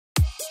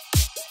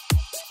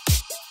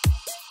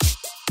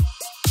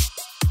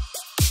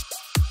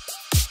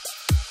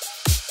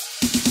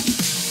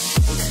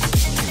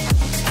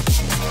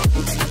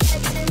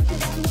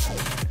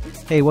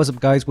Hey, what's up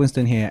guys,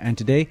 Winston here, and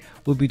today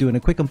we'll be doing a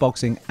quick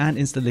unboxing and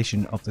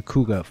installation of the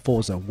Cougar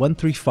Forza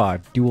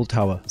 135 dual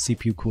tower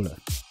CPU cooler.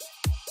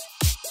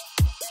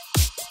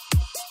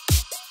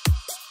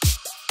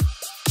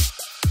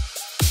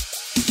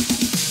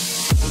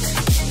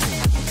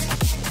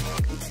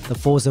 The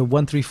Forza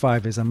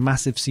 135 is a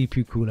massive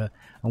CPU cooler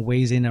and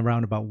weighs in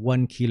around about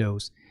 1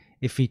 kilos.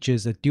 It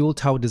features a dual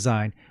tower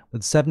design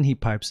with 7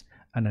 heat pipes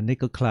and a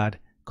nickel clad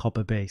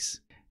copper base.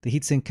 The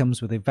heatsink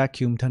comes with a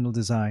vacuum tunnel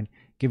design,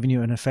 giving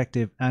you an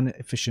effective and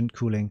efficient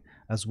cooling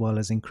as well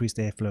as increased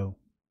airflow.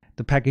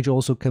 The package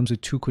also comes with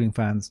 2 cooling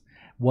fans.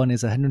 One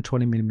is a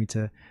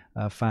 120mm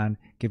fan,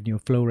 giving you a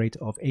flow rate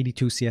of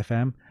 82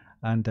 CFM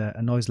and a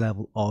noise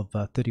level of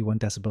 31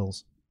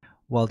 decibels.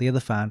 While the other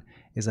fan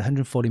is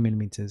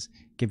 140mm,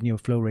 giving you a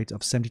flow rate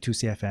of 72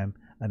 CFM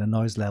and a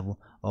noise level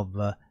of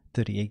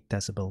 38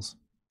 decibels.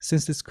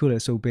 Since this cooler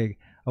is so big,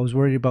 I was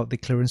worried about the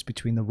clearance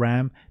between the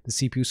RAM, the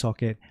CPU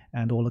socket,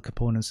 and all the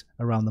components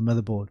around the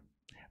motherboard.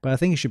 But I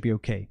think it should be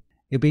okay.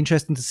 It'll be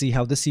interesting to see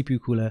how this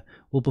CPU cooler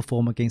will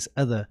perform against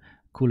other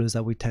coolers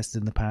that we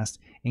tested in the past,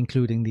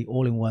 including the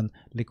all-in-one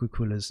liquid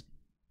coolers.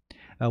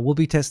 We'll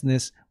be testing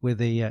this with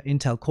a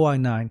Intel Core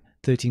i9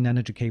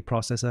 13900K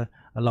processor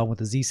along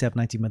with a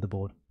Z790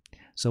 motherboard.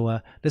 So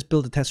let's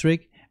build a test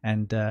rig,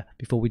 and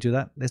before we do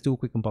that, let's do a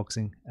quick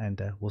unboxing,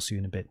 and we'll see you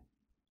in a bit.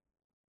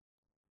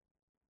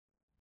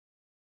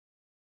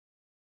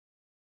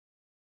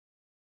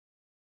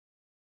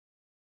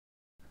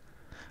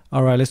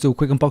 Alright, let's do a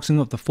quick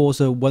unboxing of the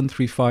Forza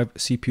 135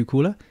 CPU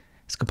cooler.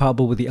 It's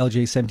compatible with the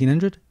LGA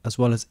 1700 as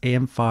well as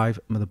AM5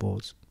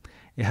 motherboards.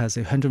 It has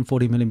a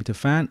 140mm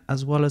fan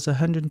as well as a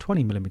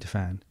 120mm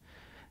fan.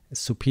 It's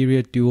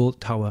superior dual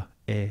tower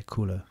air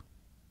cooler.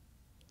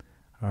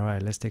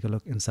 Alright, let's take a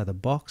look inside the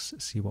box,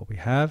 see what we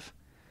have.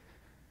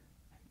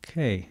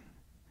 Okay,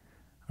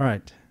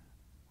 alright,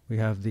 we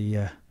have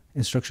the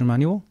instruction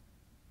manual,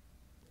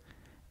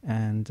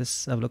 and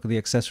let's have a look at the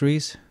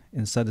accessories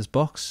inside this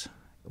box.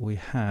 We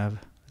have,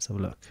 let's have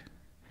a look.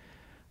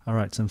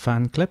 Alright, some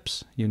fan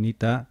clips. You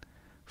need that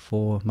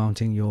for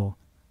mounting your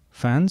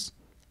fans.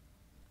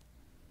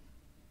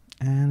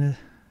 And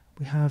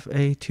we have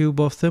a tube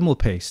of thermal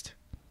paste.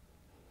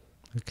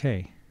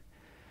 Okay,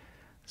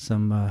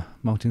 some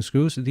mounting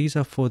screws. These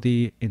are for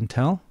the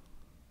Intel,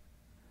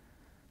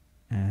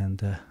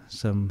 and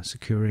some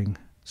securing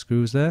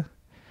screws there.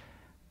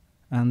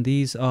 And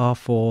these are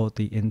for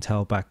the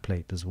Intel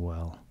backplate as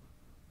well.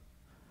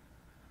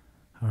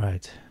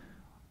 Alright.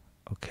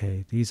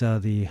 Okay, these are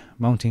the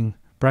mounting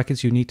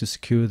brackets you need to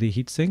secure the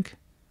heatsink.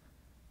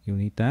 You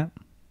need that.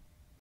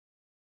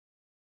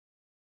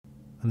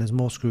 And there's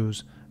more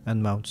screws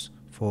and mounts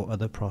for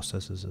other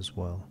processors as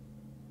well.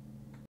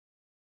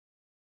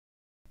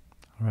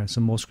 Alright,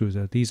 some more screws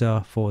there. These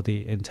are for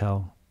the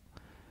Intel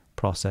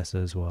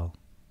processor as well.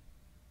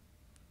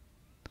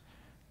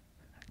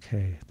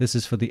 Okay, this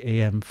is for the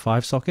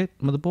AM5 socket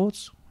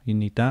motherboards. You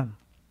need that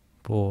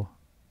for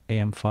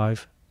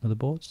AM5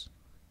 motherboards.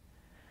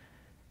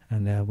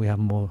 And we have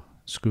more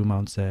screw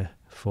mounts there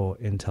for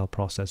Intel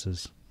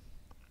processors.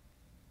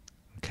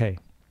 Okay.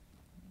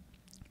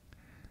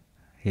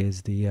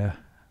 Here's the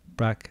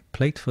back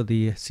plate for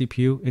the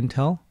CPU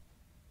Intel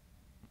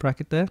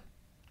bracket there.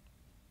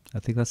 I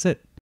think that's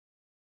it.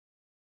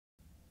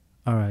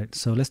 Alright,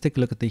 so let's take a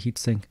look at the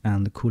heatsink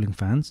and the cooling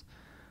fans.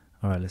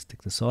 Alright, let's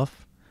take this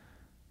off.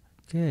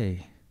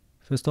 Okay.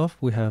 First off,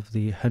 we have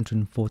the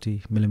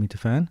 140mm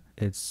fan.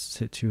 It's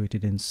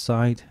situated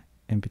inside,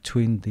 in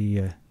between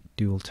the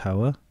dual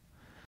tower,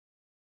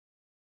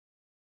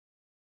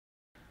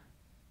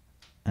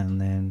 and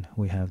then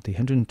we have the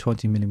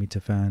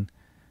 120mm fan,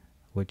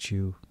 which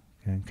you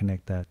can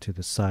connect that to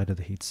the side of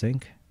the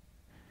heatsink.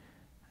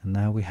 And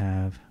now we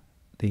have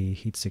the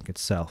heatsink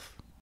itself.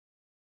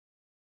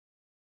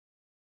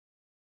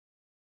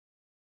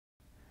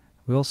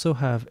 We also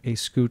have a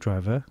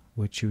screwdriver,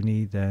 which you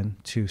need then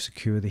to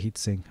secure the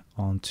heatsink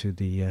onto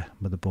the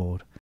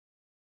motherboard.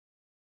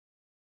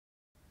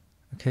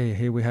 Okay,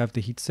 here we have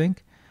the heatsink.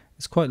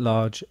 It's quite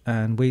large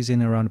and weighs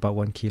in around about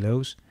 1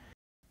 kilos.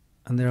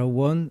 And there are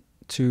 1,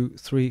 2,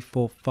 3,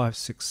 4, 5,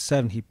 6,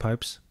 7 heat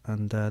pipes,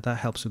 and that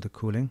helps with the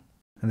cooling.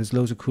 And there's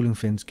loads of cooling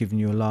fins giving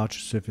you a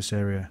large surface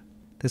area.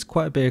 There's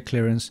quite a bit of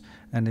clearance,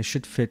 and it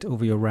should fit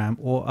over your RAM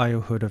or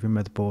IO hood of your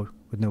motherboard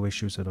with no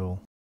issues at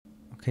all.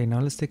 Okay, now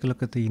let's take a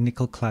look at the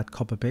nickel clad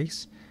copper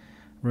base.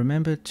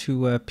 Remember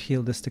to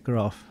peel the sticker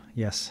off.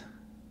 Yes,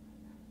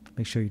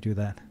 make sure you do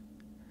that.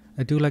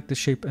 I do like the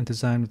shape and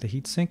design of the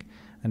heatsink,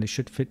 and it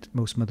should fit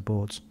most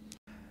motherboards.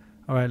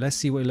 Alright, let's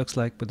see what it looks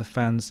like with the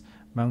fans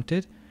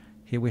mounted.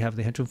 Here we have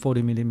the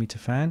 140mm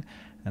fan,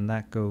 and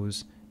that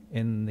goes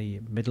in the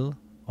middle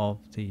of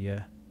the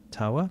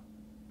tower.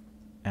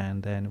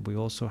 And then we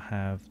also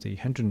have the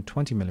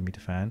 120mm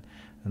fan,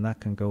 and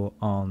that can go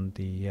on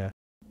the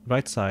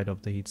right side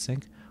of the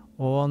heatsink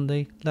or on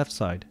the left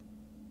side.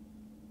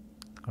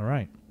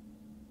 Alright,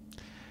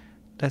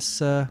 let's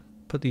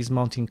put these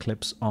mounting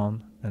clips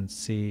on and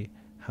see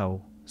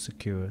how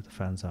secure the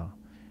fans are.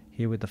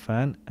 Here with the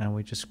fan, and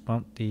we just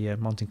mount the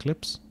mounting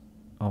clips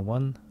on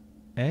one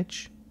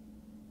edge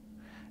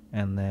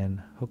and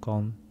then hook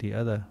on the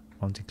other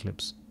mounting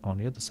clips on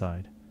the other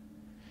side.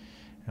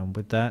 And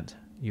with that,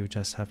 you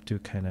just have to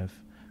kind of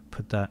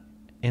put that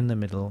in the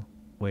middle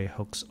where it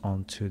hooks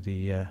onto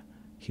the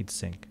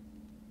heatsink.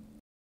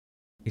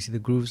 You see the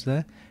grooves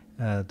there?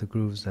 The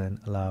grooves then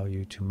allow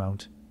you to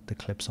mount the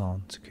clips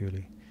on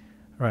securely.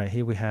 Right,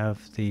 here we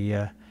have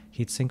the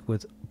heatsink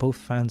with both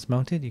fans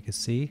mounted. You can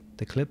see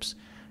the clips,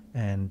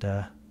 and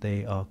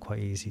they are quite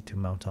easy to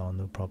mount on,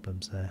 no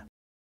problems there.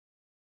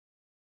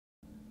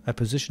 I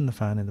position the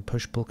fan in the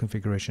push-pull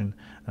configuration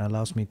and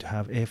allows me to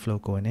have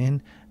airflow going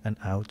in and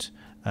out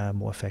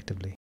more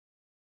effectively.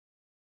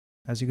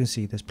 As you can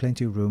see, there's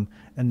plenty of room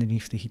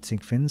underneath the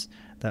heatsink fins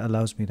that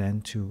allows me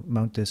then to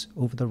mount this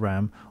over the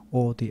RAM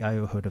or the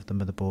IO hood of the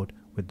motherboard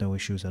with no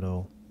issues at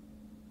all.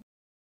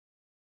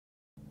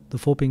 The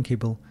 4-pin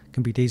cable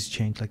can be daisy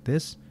chained like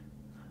this,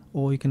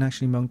 or you can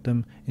actually mount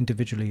them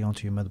individually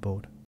onto your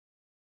motherboard.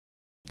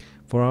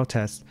 For our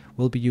test,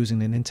 we'll be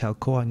using an Intel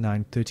Core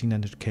i9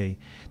 1300K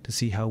to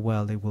see how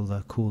well it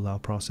will cool our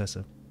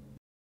processor.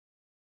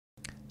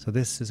 So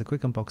this is a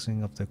quick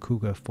unboxing of the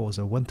Cougar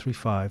Forza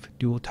 135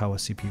 dual tower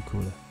CPU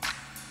cooler.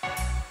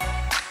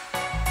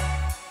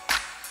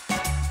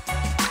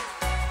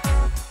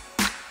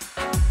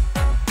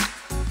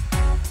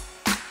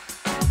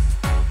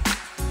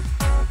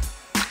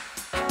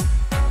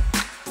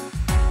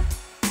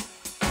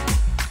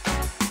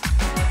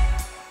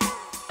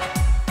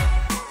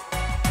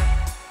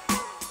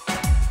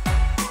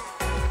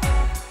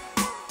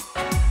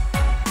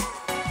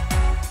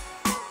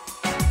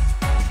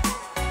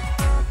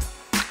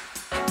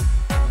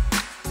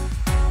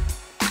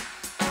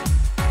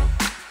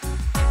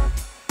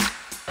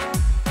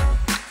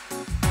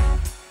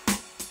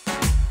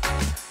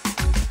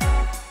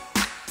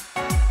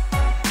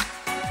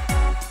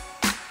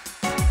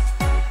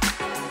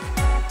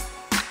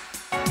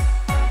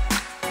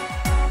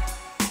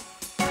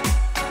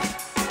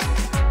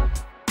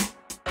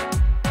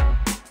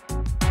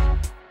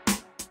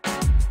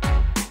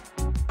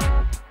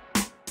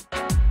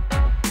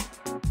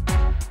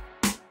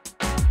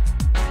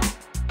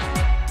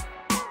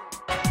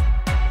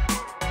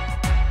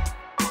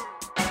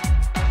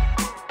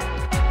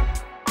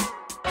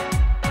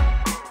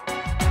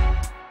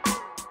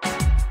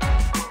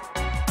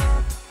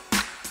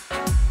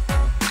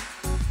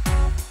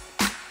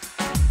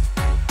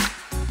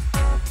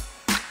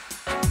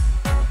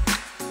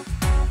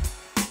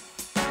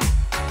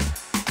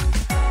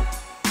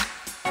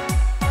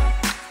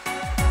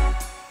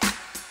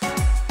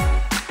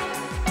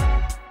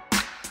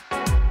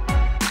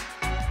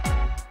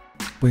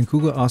 When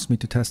Cougar asked me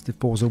to test the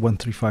Forza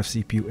 135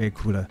 CPU air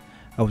cooler,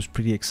 I was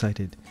pretty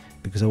excited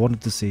because I wanted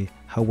to see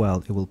how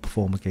well it will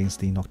perform against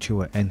the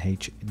Noctua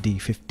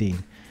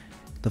NH-D15.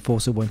 The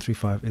Forza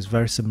 135 is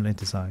very similar in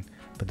design,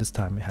 but this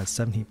time it has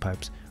 7 heat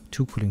pipes,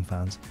 2 cooling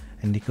fans,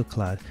 a nickel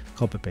clad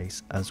copper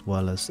base, as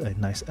well as a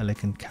nice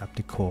elegant cap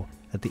decor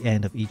at the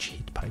end of each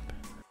heat pipe.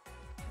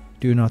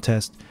 During our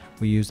test,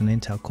 we used an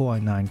Intel Core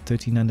i9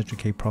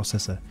 1300K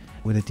processor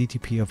with a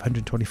DTP of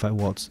 125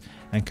 watts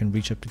and can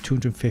reach up to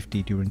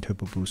 250 during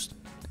turbo boost.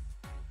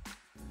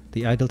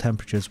 The idle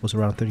temperatures was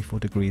around 34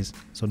 degrees,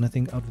 so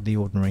nothing out of the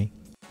ordinary,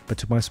 but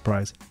to my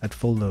surprise, at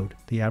full load,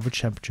 the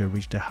average temperature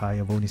reached a high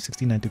of only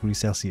 69 degrees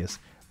Celsius,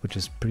 which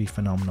is pretty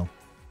phenomenal.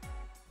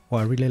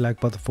 What I really like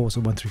about the Forza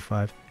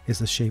 135 is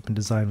the shape and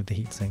design of the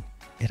heatsink.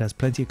 It has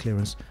plenty of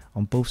clearance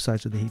on both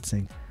sides of the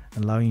heatsink,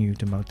 allowing you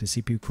to mount the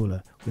CPU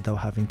cooler without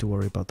having to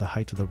worry about the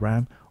height of the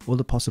RAM or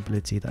the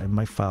possibility that it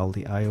might foul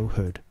the IO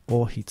hood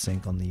or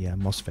heatsink on the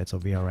MOSFETs or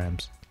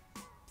VRMs.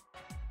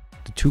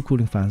 The 2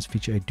 cooling fans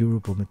feature a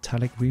durable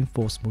metallic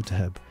reinforced motor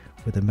hub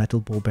with a metal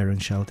ball bearing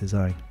shell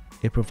design.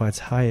 It provides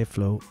high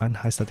airflow and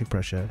high static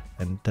pressure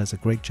and does a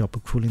great job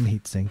of cooling the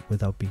heatsink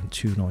without being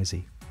too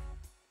noisy.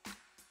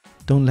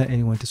 Don't let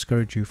anyone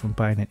discourage you from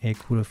buying an air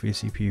cooler for your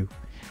CPU.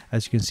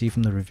 As you can see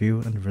from the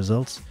review and the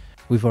results,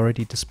 we've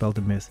already dispelled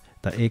the myth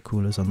that air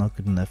coolers are not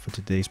good enough for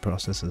today's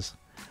processors.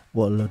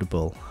 What a load of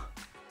bull.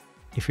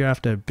 If you're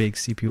after a big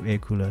CPU air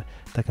cooler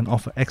that can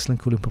offer excellent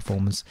cooling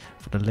performance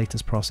for the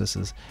latest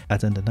processors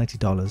at under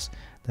 $90,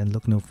 then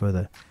look no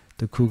further.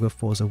 The Cougar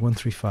Forza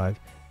 135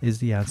 is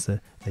the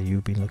answer that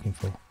you've been looking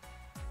for.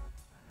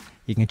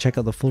 You can check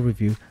out the full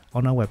review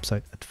on our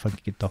website at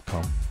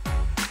funkykit.com.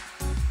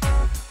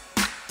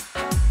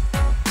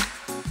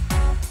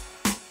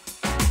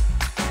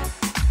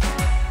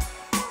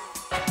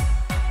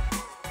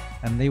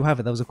 And there you have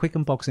it. That was a quick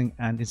unboxing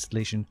and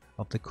installation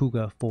of the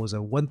Cougar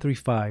Forza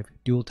 135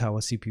 dual tower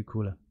CPU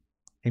cooler.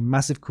 A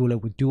massive cooler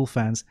with dual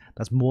fans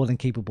that's more than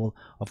capable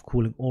of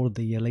cooling all of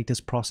the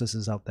latest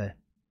processors out there.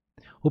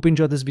 Hope you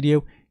enjoyed this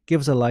video.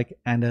 Give us a like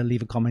and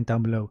leave a comment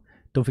down below.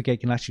 Don't forget you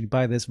can actually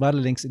buy this via the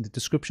links in the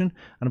description,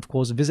 and of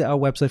course visit our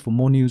website for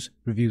more news,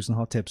 reviews and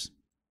hot tips.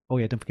 Oh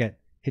yeah, don't forget,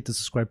 hit the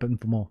subscribe button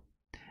for more.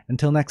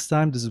 Until next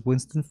time, this is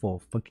Winston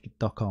for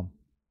Funkykit.com.